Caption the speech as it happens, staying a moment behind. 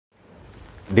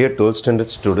Dear 12th standard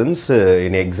students,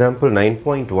 in example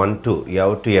 9.12, you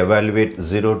have to evaluate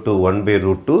 0 to 1 by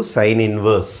root 2 sin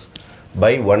inverse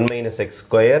by 1 minus x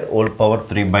square whole power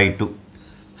 3 by 2.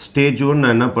 Stage 1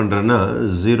 நான் என்ன பண்றேன்னா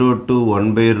 0 to 1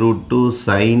 by root 2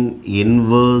 sin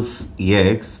inverse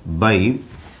x by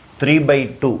 3 by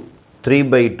 2. 3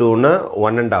 by 2 na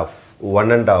 1 and half.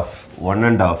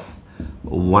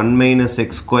 1 minus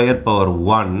x square power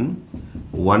 1.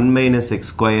 1 minus x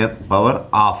square power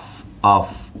half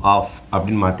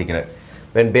அப்படினு மாத்திக்கிறேன்.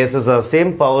 When bases are same,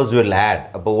 powers will add.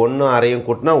 அப்போ 1 அரையும்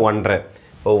கூட்டினா 1.5.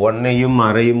 இப்போ 1ஐயும்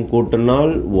அரையும்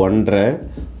கூட்டினால்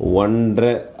 1.5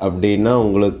 அப்படின்னா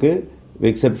உங்களுக்கு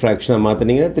fixed fraction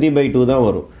மாத்தினீங்கன்னா 3 by 2 தான்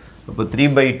வரும். அப்போ 3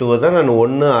 by 2 தான் நான்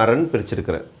 1 அரைன்னு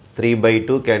பிரிச்சிருக்கிறேன். 3 by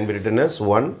 2 can be written as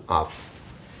 1/2.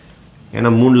 ஏன்னா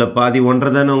 3ல பாதி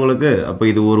 1.5 தானே உங்களுக்கு. அப்போ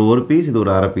இது ஒரு பீஸ், இது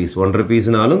ஒரு அரை பீஸ். 1.5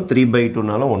 பீஸ்னாலும் 3 by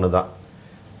 2நாலும் 1 தான்.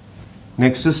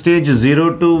 Next stage 0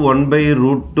 to 1 by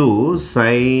root 2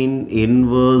 sin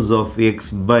inverse of x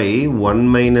by 1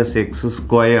 minus x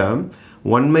square.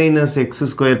 1 minus x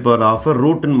square power half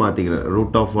root in மாத்திக்கிறேன்.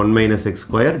 root of 1 minus x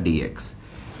square dx.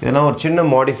 இதெல்லாம் ஒரு சின்ன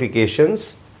modifications.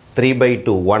 3 by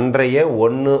 2 1.5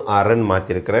 1 அரைன்னு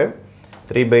மாத்திருக்கிறேன்.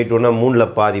 3 by 2 னா 3ல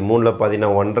பாதி னா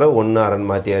 1.5 1 அரைன்னு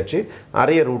மாத்தியாச்சு.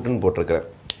 அரைய ரூட்னு போட்டிருக்கிறேன்.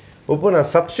 இப்போ நான்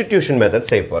substitution method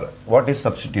செய்ய போறேன். What is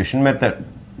substitution method?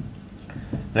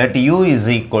 Let u is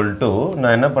equal to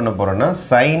நான் என்ன பண்ண போறேன்னா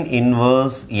sin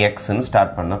inverse x ன்னு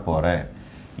ஸ்டார்ட் பண்ண போறேன்.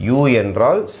 u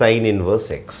என்றால் sin inverse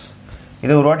x.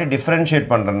 இது ஒரு வாட்டி டிஃபரன்ஷியேட்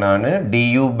பண்றேன் நான்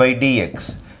du by dx.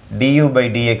 du by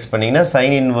dx பண்ணீங்கன்னா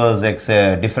sin inverse x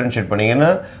டிஃபரன்ஷியேட்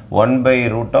பண்ணீங்கன்னா 1 by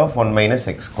root of 1 minus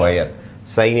x square.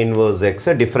 sin inverse x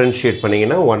differentiate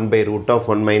பண்ணீங்கன்னா 1 by root of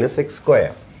 1 minus x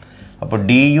square. அப்போ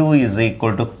du is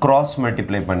equal to cross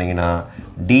multiply பண்ணீங்கன்னா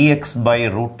dx by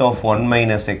root of 1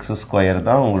 minus x square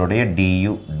தான் உங்களுடைய du.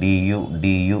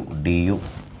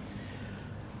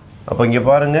 அப்போ இங்க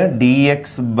பாருங்க dx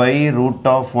by root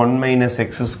of 1 minus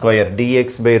x square. dx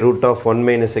by root of 1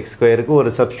 minus x squareக்கு ஒரு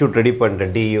substitute ready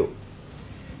பண்ணிட்டேன் du.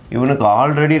 இவனுக்கு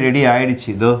ஆல்ரெடி ரெடி ஆயிடுச்சு.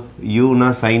 இதோ u னா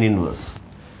sin inverse.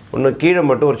 இன்னும் கீழே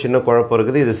மட்டும் ஒரு சின்ன குழப்பம்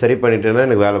இருக்குது. இது சரி பண்ணிட்டேன்னா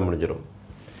எனக்கு வேலை முடிஞ்சிடும்.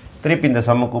 திருப்பி இந்த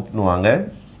சம்ம கூப்பிடுவாங்க.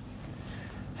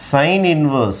 sin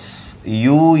inverse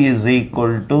u is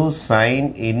equal to sin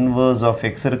inverse of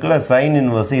x இருக்குல்ல, sin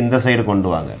inverse இந்த சைடு கொண்டு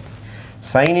வாங்க.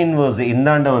 sin inverse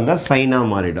இந்தாண்ட வந்தா sin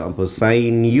மாறிடும். அப்போ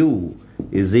sin u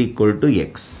is equal to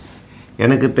x.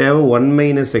 எனக்கு தேவை 1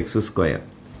 minus x square.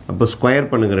 அப்போ ஸ்கொயர்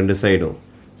பண்ணுங்க ரெண்டு சைடும்.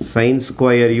 sin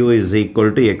square u is equal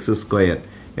to x square.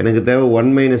 எனக்கு தேவை 1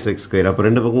 minus x square. அப்போ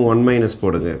ரெண்டு பக்கம் 1 minus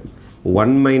போடுங்க.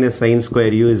 1 minus sin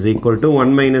square u is equal to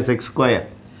 1 minus x square.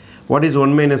 What is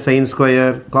 1 minus sin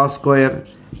square? Cos square.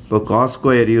 So cos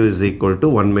square u is equal to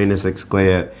 1 minus x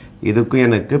square. இதுக்கு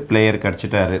எனக்கு player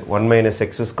கிடைச்சிட்டாரு. 1 minus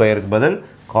x square க்கு பதில்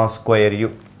cos square u.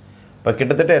 இப்போ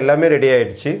கிட்டத்தட்ட எல்லாமே ready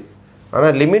ஆயிடுச்சு.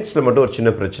 ஆனால் லிமிட்ஸ்ல மட்டும் ஒரு சின்ன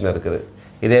பிரச்சனை இருக்குது.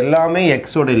 இது எல்லாமே x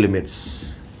ஓட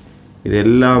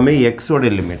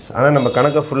லிமிட்ஸ். ஆனால் நம்ம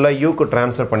கணக்கை ஃபுல்லாக யூக்கு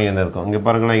ட்ரான்ஸ்ஃபர் பண்ணிட்டு இருக்கோம். இங்கே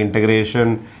பாருங்களேன்,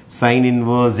 இன்டகிரேஷன் sin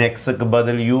inverse x க்கு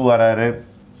பதில் u வராரு.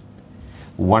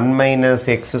 1 minus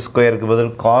x square க்கு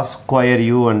பதில் cos square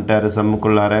u வந்துட்டாரு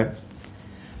சம்முக்குள்ளார.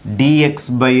 dx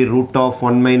by root of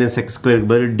 1 minus x square க்கு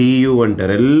பதில் du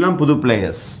வந்துட்டாரு. எல்லாம் புது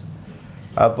பிளேயர்ஸ்.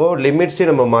 அப்போ லிமிட்ஸை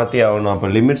நம்ம மாற்றி ஆகணும். அப்போ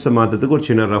லிமிட்ஸை மாற்றத்துக்கு ஒரு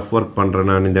சின்ன ரஃப் ஒர்க் பண்ணுறேன்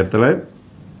நான் இந்த இடத்துல.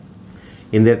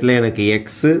 எனக்கு x,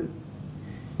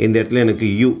 இந்த இடத்துல எனக்கு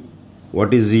u.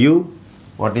 What is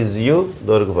u?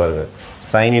 இதோ இருக்கு பாருங்க.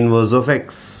 sin inverse of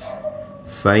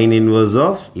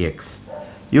x.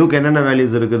 யூக்கு என்னென்ன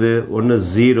வேல்யூஸ் இருக்குது? ஒன்று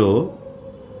 0,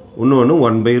 இன்னொன்று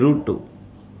 1 by root 2.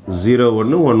 0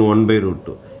 1 1 by root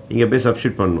 2. இங்கே போய்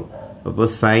சப்ஸ்டியூட் பண்ணணும். அப்போ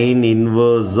sin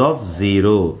inverse of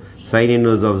 0. sin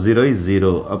inverse of 0 is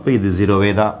 0. அப்போ இது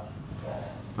 0வே தான்.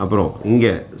 அப்புறம்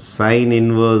இங்கே sin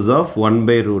inverse of 1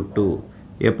 by root 2.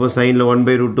 எப்போ சைனில் 1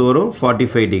 by root 2 வரும்?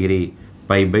 45 degree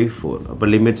pi by 4. அப்போ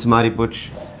லிமிட்ஸ் மாறி போச்சு.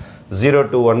 0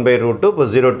 to 1 by root 2, இப்போ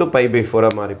 0 to pi by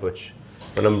 4 மாறி போச்சு.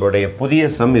 இப்போ நம்மளுடைய புதிய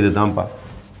சம் இது தான்ப்பா.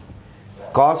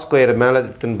 cos square மேலே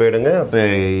எடுத்துன்னு போயிடுங்க. அப்போ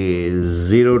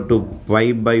 0 to pi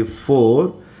by 4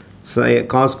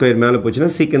 cos square மேலே போச்சுன்னா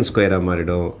secant square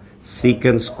மாறிடும்.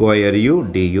 secant square u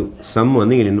du. Some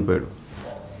வந்து இங்கே நின்று போயிடும்.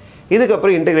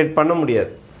 இதுக்கப்புறம் இன்டகிரேட் பண்ண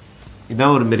முடியாது.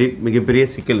 இதான் ஒரு மிகப்பெரிய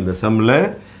சிக்கல் இந்த சம்மில்.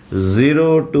 0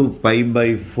 to pi by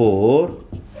 4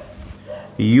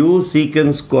 u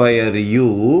secant square u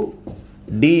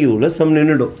duல some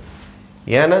நின்றுடும்.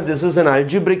 ஏன்னா this is an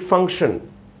algebraic function.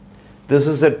 This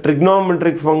is a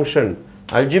trigonometric function.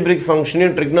 Algebraic function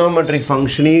and trigonometric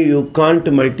function you can't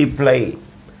multiply.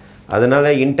 அதனால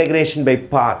integration by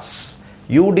parts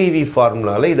udv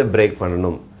formulaல இதை break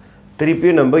பண்ணணும்.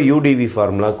 திருப்பியும் நம்ம udv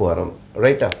formulaக்கு வரோம்.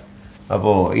 ரைட்டா?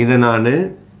 அப்போ இதை நான்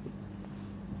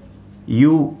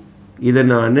u இதை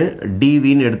நான் dv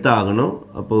ன்னு எடுத்து ஆகணும்.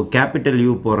 அப்போ கேபிட்டல்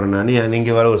U போடுறேன் நான்.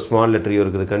 நீங்கள் வர ஒரு ஸ்மால் லெட்டர் U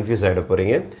இருக்குது, கன்ஃபியூஸ் ஆகிட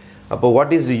போகிறீங்க. அப்போ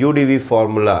what is UDV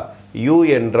formula? U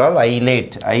என்றால்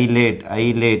ஐலேட்.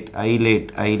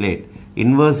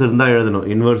 இன்வர்ஸ் இருந்தால் எழுதணும்,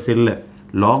 இன்வர்ஸ் இல்லை.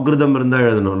 லாக்ரிதம் இருந்தால்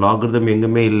எழுதணும், லாக்ரிதம்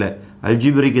எங்குமே இல்லை.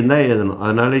 அல்ஜிபிரிக் இருந்தால் எழுதணும்,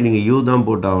 அதனால் நீங்கள் U தான்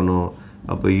போட்டாகணும்.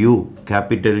 அப்போ U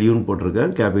கேபிட்டல் Uன்னு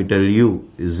போட்டிருக்கேன். Capital U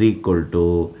is equal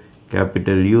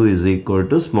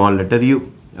to small letter U.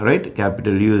 Right,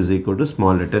 capital U is equal to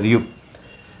small letter U.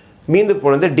 மீந்து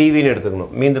போனதை dvன்னு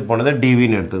எடுத்துக்கணும்.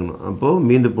 அப்போது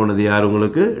மீந்து போனது யார்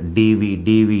உங்களுக்கு? dv.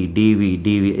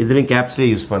 இதுலேயும் கேப்ஸில்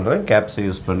யூஸ் பண்ணுறேன்.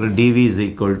 dv இஸ்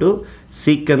ஈக்குவல் டு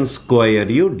சீக்கன்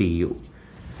ஸ்கொயர் u du.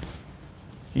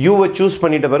 யூவை சூஸ்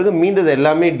பண்ணிட்ட பிறகு மீந்தது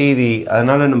எல்லாமே dv.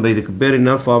 அதனால் நம்ம இதுக்கு பேர்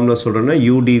என்ன ஃபார்முலா சொல்கிறோன்னா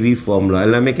UDV ஃபார்முலா.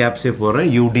 எல்லாமே கேப்ஸே போடுறேன்.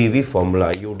 UDV formula.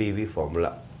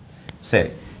 சரி,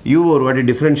 u ஒரு வாட்டி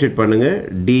டிஃப்ரென்ஷியேட் பண்ணுங்கள்.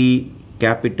 d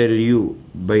capital U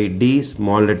by d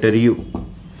small letter u.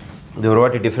 இது ஒரு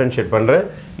வாட்டி டிஃப்ரென்ஷியேட் பண்ணுறேன்.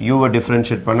 யூவை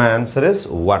டிஃப்ரென்ஷியேட் பண்ண ஆன்சர்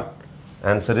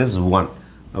இஸ் 1.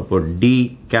 அப்போ d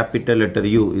capital letter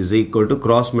U is equal to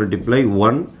cross multiply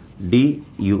 1 du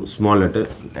small letter.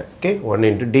 Okay, 1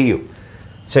 into du.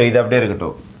 சரி, இது அப்படியே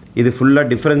இருக்கட்டும். இது ஃபுல்லாக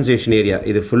டிஃபரன்சியேஷன் ஏரியா,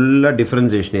 இது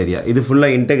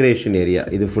ஃபுல்லாக இன்டகிரேஷன் ஏரியா.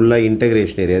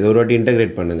 இது ஒரு வாட்டி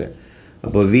இன்டகிரேட் பண்ணுங்கள்.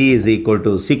 அப்போ v is equal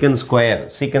to secant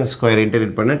square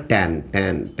integrate பண்ண tan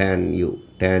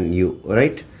u.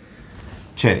 ரைட்,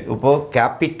 சரி. இப்போ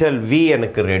கேபிட்டல் V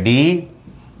எனக்கு ரெடி,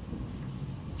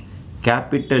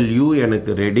 கேபிட்டல் U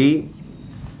எனக்கு ரெடி,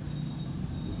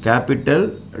 கேபிட்டல்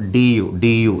du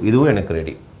இதுவும் எனக்கு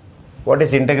ready. What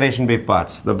is integration by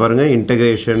parts? இதை பாருங்கள்,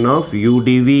 integration of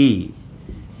UDV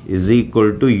is equal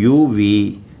to UV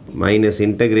minus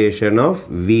integration of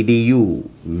VDU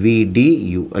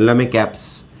எல்லாமே கேப்ஸ்.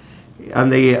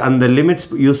 அந்த லிமிட்ஸ்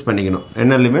யூஸ் பண்ணிக்கணும்.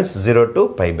 என்ன லிமிட்ஸ்? 0 to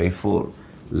pi/4.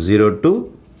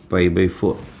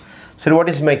 சரி, what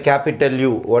is my capital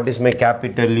U?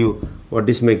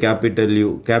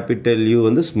 Capital U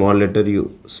வந்து small letter u.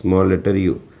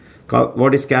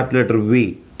 What is capital letter V?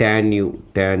 tan u.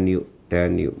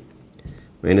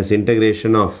 Minus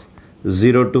integration of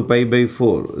 0 to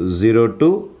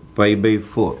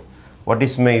pi/4. What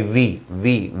is my V? V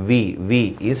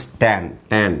is tan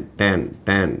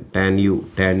u,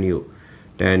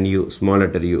 small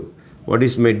letter u. What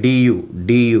is my du?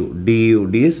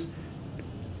 is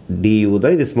du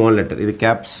தான், இது small letter. இது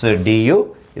caps du,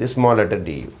 இது small letter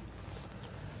du.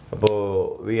 அப்போ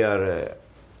we are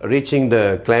reaching the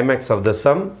climax of the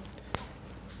sum.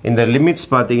 இந்த limits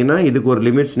பார்த்தீங்கன்னா இதுக்கு ஒரு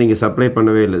limits நீங்கள் சப்ளை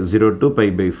பண்ணவே இல்லை. 0 to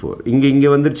pi/4. இங்கே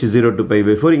வந்துருச்சு 0 to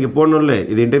pi/4. இங்கே போடணும்ல,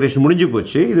 இது இன்டகிரேஷன் முடிஞ்சு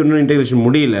போச்சு. இது இன்னும் இன்டகிரேஷன்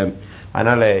முடியல.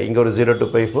 அதனால் இங்கே ஒரு 0 to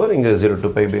pi/4, இங்கே 0 to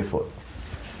pi/4.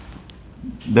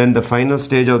 Then the final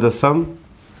stage of the sum,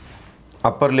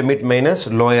 upper limit minus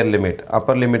lower limit.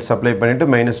 Upper limit supply பண்ணிவிட்டு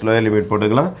மைனஸ் லோயர் லிமிட்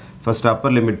போட்டுக்கலாம். ஃபஸ்ட்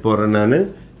அப்பர் லிமிட் போடுறேன் நான்.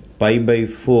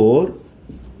 pi/4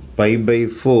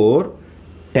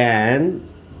 tan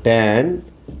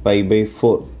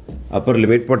pi/4. upper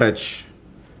limit potash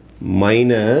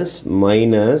minus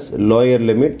lower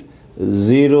limit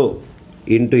 0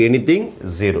 into anything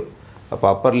 0. அப்போ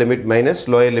upper limit minus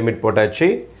lower limit போட்டாச்சு.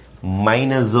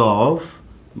 minus of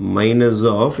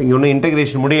இங்கே ஒன்றும்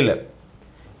integration முடியல.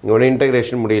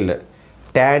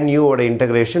 tan u ஓட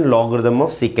integration logarithm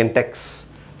of secant x.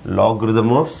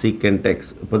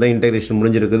 இப்போ தான் integration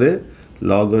முடிஞ்சிருக்குது.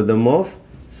 logarithm of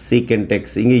secant x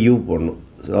இங்கே u போடணும்.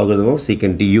 logarithm of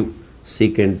secant u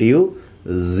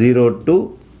 0 to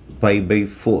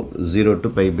pi/4.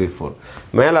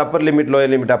 மேலே upper limit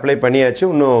lower limit apply பண்ணியாச்சு.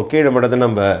 இன்னும் கீழே மட்டும் தான்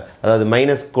நம்ம, அதாவது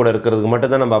மைனஸ் கூட இருக்கிறதுக்கு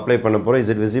மட்டும் தான் நம்ம அப்ளை பண்ண போகிறோம்.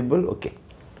 Is it visible? Okay.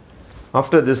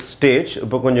 After this stage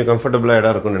இப்போ கொஞ்சம் கம்ஃபர்டபுளாக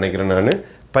இடம் இருக்கும்னு நினைக்கிறேன் நான்.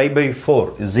 pi/4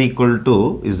 is equal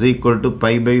to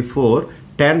pi/4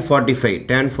 tan 45.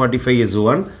 tan 45 is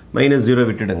 1 minus 0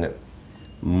 விட்டுடுங்க.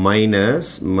 minus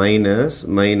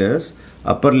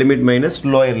upper limit minus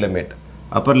lower limit.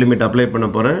 upper limit apply பண்ண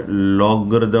போகிறேன்.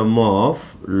 logarithm of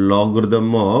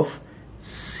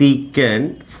secant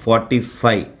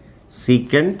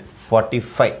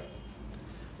 45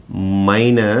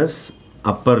 minus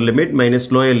upper limit minus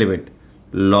lower limit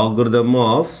logarithm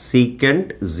of secant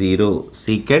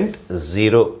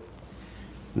 0.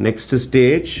 next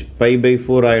stage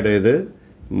pi/4 ஆயிடும் இது.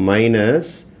 minus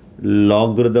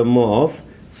logarithm of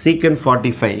secant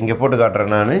 45. இங்கே போட்டு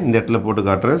காட்டுறேன் நான், இந்த இடத்துல போட்டு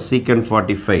காட்டுறேன். secant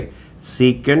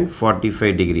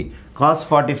 45 degree. cos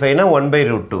 45 னா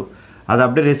 1/√2. அது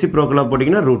அப்படியே ரெசிப்ரோக்கலாக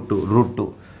போட்டிங்கன்னா √2.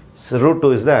 √2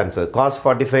 is the answer. cos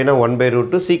 45 னா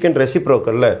 1/√2. secant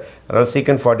ரெசிப்ரோக்கல்ல, அதனால்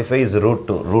secant 45 is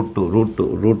 √2.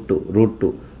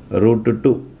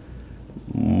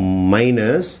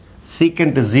 minus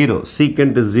secant 0,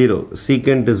 secant 0,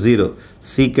 secant 0,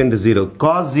 secant 0,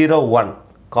 cos 0 1,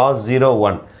 cos 0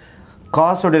 1.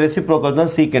 Cos ஓட reciprocal தான்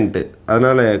secant.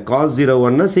 அதனால cos 0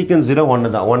 1 secant 0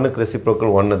 1 தான். 1 க்கு reciprocal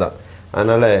 1 தான்.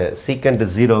 அதனால secant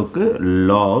 0 க்கு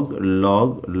log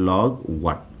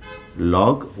 1.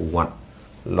 Log 1.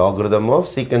 Logarithm of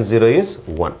secant 0 is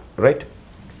 1, right?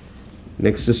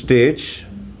 Next stage,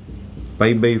 pi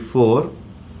by 4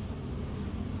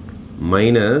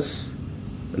 minus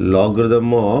logarithm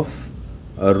of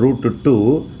root 2,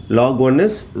 log 1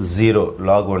 is 0,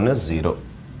 log 1 is 0.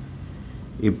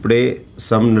 இப்படி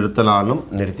some நிறுத்தலாலும்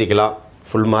நிறுத்திக்கலாம்,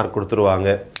 full mark கொடுத்துருவாங்க.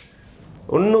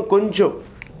 இன்னும் கொஞ்சம்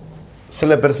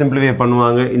சில பேர் சிம்பிளிஃபை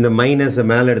பண்ணுவாங்க, இந்த மைனஸை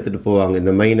மேலே எடுத்துகிட்டு போவாங்க,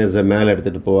 இந்த மைனஸை மேலே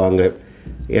எடுத்துகிட்டு போவாங்க.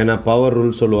 ஏன்னா பவர்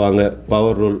ரூல் சொல்லுவாங்க,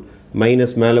 பவர் ரூல்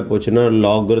மைனஸ் மேலே போச்சுன்னா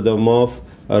logarithm of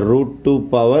root 2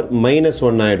 power minus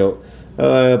 1 ஆகிடும்.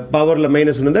 பவரில்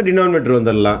மைனஸ் 1 இருந்தால் டினாமினேட்டர்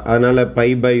வந்துடலாம். அதனால் by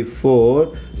by 4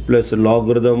 plus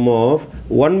logarithm of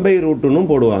 1 by root 2னும்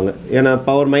போடுவாங்க. ஏன்னா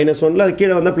பவர் மைனஸ் 1ல் அது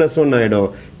கீழே வந்தால் ப்ளஸ் 1 ஆகிடும்.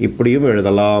 இப்படியும்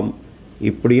எழுதலாம்,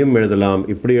 இப்படியும் எழுதலாம்.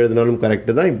 இப்படி எழுதினாலும்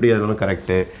கரெக்டு தான், இப்படி எழுதினாலும்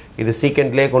கரெக்டு. இது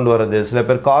சீக்கண்ட்லேயே கொண்டு வரது. சில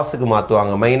பேர் காசுக்கு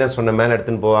மாற்றுவாங்க, மைனஸ் 1 மேலே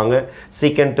எடுத்துன்னு போவாங்க.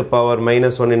 சீக்கண்ட் பவர்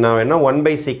மைனஸ் 1 என்ன வேணா 1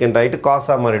 பை சீக்கண்ட் ஆகிட்டு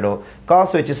காசாக மாறிடும்.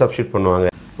 காசு வச்சு சப்ஸ்டியூட் பண்ணுவாங்க.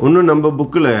 இன்னும் நம்ம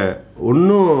புக்கில்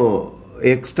இன்னும்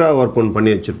எக்ஸ்ட்ரா ஒர்க் ஒன்று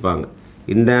பண்ணி வச்சுருப்பாங்க.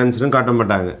 இந்த ஆன்சரும் காட்ட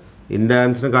மாட்டாங்க, இந்த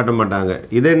ஆன்சரும் காட்ட மாட்டாங்க.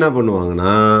 இதை என்ன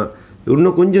பண்ணுவாங்கன்னா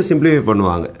இன்னும் கொஞ்சம் சிம்பிளிஃபை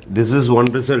பண்ணுவாங்க. This is one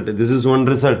result, this is one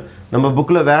result. நம்ம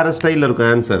புக்கில் வேறு ஸ்டைலில் இருக்கும்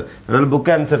ஆன்சர். அதனால்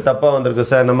புக் ஆன்சர் தப்பாக வந்திருக்கு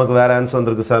சார், நமக்கு வேறு ஆன்சர்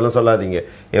வந்திருக்கு சார்லாம் சொல்லாதீங்க.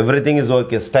 Every thing is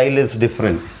okay, style is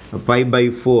different. By by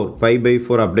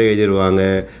 4 அப்படியே எழுதிடுவாங்க.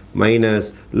 மைனஸ்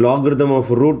லாகரிதம்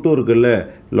ஆஃப் ரூட் 2 இருக்குல்ல,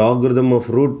 லாகரிதம் ஆஃப்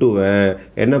ரூட் 2வை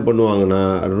என்ன பண்ணுவாங்கன்னா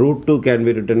root 2 can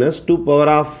be written as 2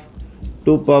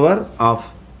 power of,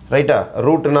 ரைட்டா?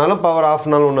 ரூட்னாலும் பவர்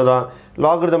ஆஃப்னாலும் ஒன்று தான்.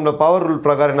 லாகரிதமில் பவர் ரூல்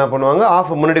பிரகாரம் என்ன பண்ணுவாங்க,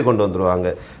 ஆஃப் முன்னாடி கொண்டு வந்துடுவாங்க.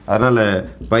 அதனால்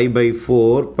by by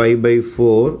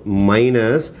 4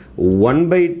 minus 1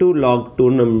 by 2 lock 2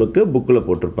 நமக்கு புக்கில்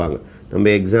போட்டிருப்பாங்க.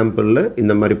 நம்ம எக்ஸாம்பிளில்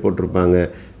இந்த மாதிரி போட்டிருப்பாங்க.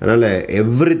 அதனால்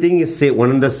every thing is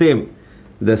one and the same.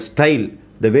 The style,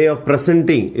 the way of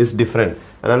presenting is different.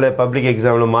 அதனால் பப்ளிக்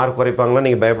எக்ஸாமில் மார்க் குறைப்பாங்களா,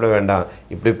 நீங்கள் பயப்பட வேண்டாம்.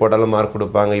 இப்படி போட்டாலும் மார்க்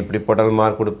கொடுப்பாங்க, இப்படி போட்டாலும்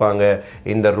மார்க் கொடுப்பாங்க.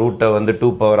 இந்த ரூட்டை வந்து 2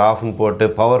 பவர் ஆஃப்னு போட்டு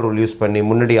பவர் ரூல் யூஸ் பண்ணி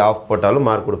முன்னாடி ஆஃப் போட்டாலும்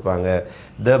மார்க் கொடுப்பாங்க.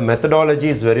 The methodology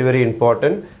is very, very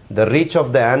important. The reach of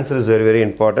the answer is very, very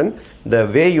important. The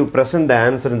way you present the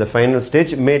answer in the final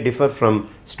stage may differ from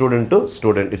student to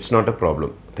student. It's not a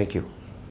problem. Thank you.